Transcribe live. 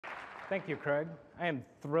Thank you, Craig. I am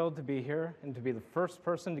thrilled to be here and to be the first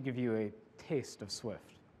person to give you a taste of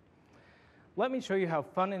Swift. Let me show you how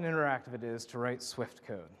fun and interactive it is to write Swift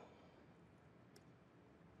code.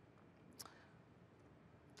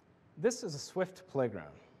 This is a Swift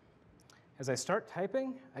playground. As I start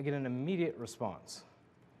typing, I get an immediate response.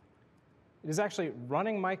 It is actually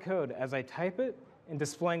running my code as I type it and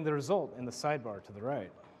displaying the result in the sidebar to the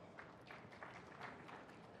right.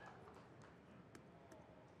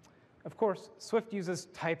 Of course, Swift uses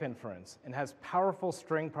type inference and has powerful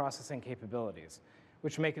string processing capabilities,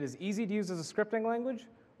 which make it as easy to use as a scripting language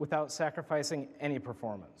without sacrificing any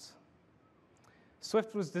performance.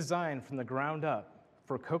 Swift was designed from the ground up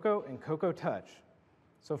for Cocoa and Cocoa Touch,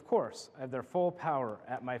 so of course, I have their full power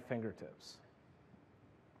at my fingertips.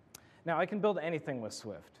 Now, I can build anything with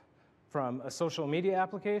Swift, from a social media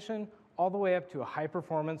application all the way up to a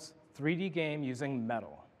high-performance 3D game using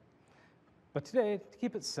Metal. But today, to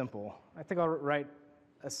keep it simple, I think I'll write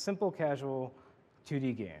a simple, casual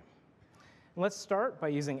 2D game. And let's start by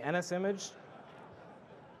using NSImage.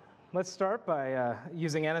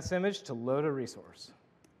 Using NSImage to load a resource.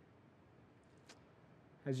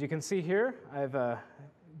 As you can see here, the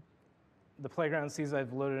playground sees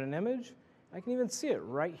I've loaded an image. I can even see it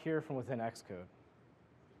right here from within Xcode.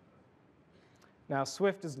 Now,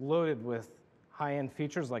 Swift is loaded with high-end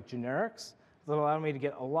features like generics that allow me to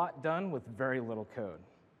get a lot done with very little code.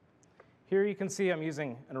 Here you can see I'm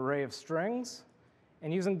using an array of strings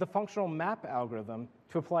and using the functional map algorithm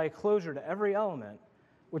to apply a closure to every element,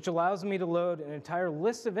 which allows me to load an entire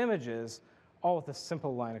list of images all with a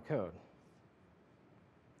simple line of code.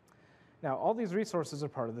 Now, all these resources are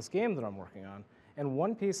part of this game that I'm working on, and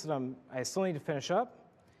one piece that I still need to finish up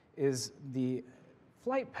is the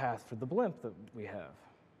flight path for the blimp that we have.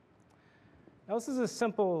 Now, this is a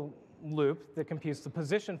simple loop that computes the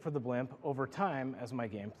position for the blimp over time as my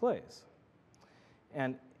game plays.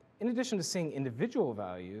 And in addition to seeing individual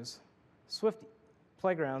values, Swift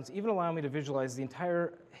playgrounds even allow me to visualize the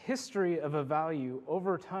entire history of a value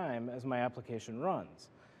over time as my application runs.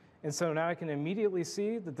 And so now I can immediately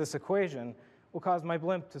see that this equation will cause my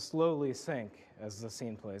blimp to slowly sink as the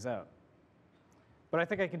scene plays out. But I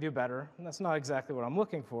think I can do better, and that's not exactly what I'm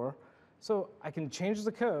looking for. So I can change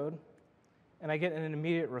the code, and I get an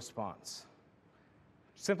immediate response.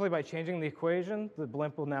 Simply by changing the equation, the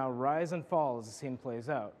blimp will now rise and fall as the scene plays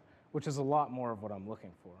out, which is a lot more of what I'm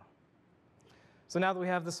looking for. So now that we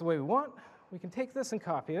have this the way we want, we can take this and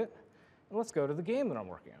copy it, and let's go to the game that I'm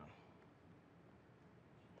working on.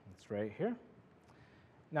 It's right here.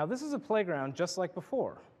 Now, this is a playground just like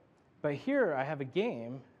before, but here I have a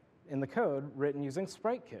game in the code written using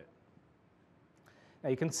SpriteKit. Now,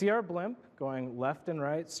 you can see our blimp going left and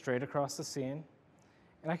right straight across the scene,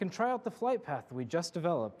 and I can try out the flight path that we just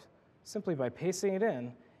developed simply by pasting it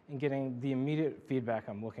in and getting the immediate feedback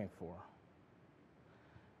I'm looking for.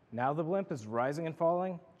 Now the blimp is rising and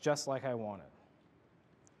falling just like I want it.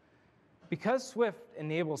 Because Swift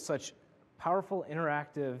enables such powerful,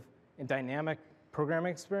 interactive, and dynamic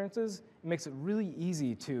programming experiences, it makes it really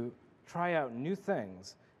easy to try out new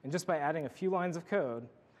things. And just by adding a few lines of code,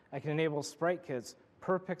 I can enable sprite kits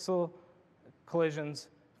per pixel collisions,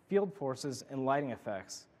 field forces, and lighting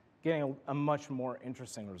effects, getting a much more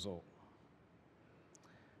interesting result.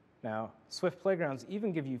 Now, Swift playgrounds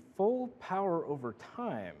even give you full power over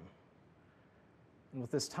time. And with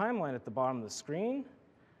this timeline at the bottom of the screen,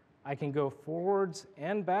 I can go forwards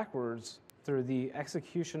and backwards through the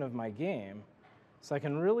execution of my game, so I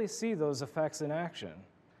can really see those effects in action.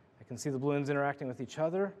 I can see the balloons interacting with each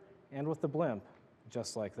other and with the blimp,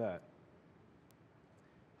 just like that.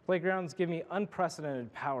 Playgrounds give me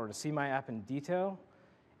unprecedented power to see my app in detail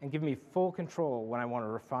and give me full control when I want to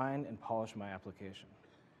refine and polish my application.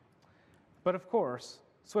 But of course,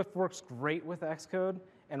 Swift works great with Xcode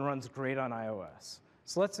and runs great on iOS.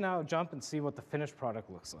 So let's now jump and see what the finished product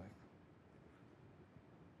looks like.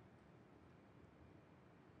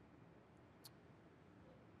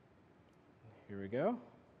 Here we go.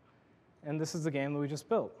 And this is the game that we just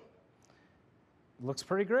built. It looks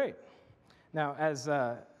pretty great. Now, as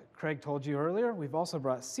Craig told you earlier, we've also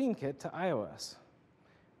brought SceneKit to iOS.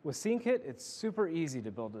 With SceneKit, it's super easy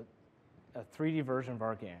to build a 3D version of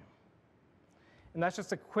our game. And that's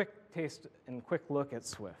just a quick taste and quick look at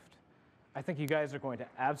Swift. I think you guys are going to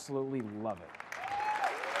absolutely love it.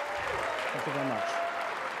 Thank you very much.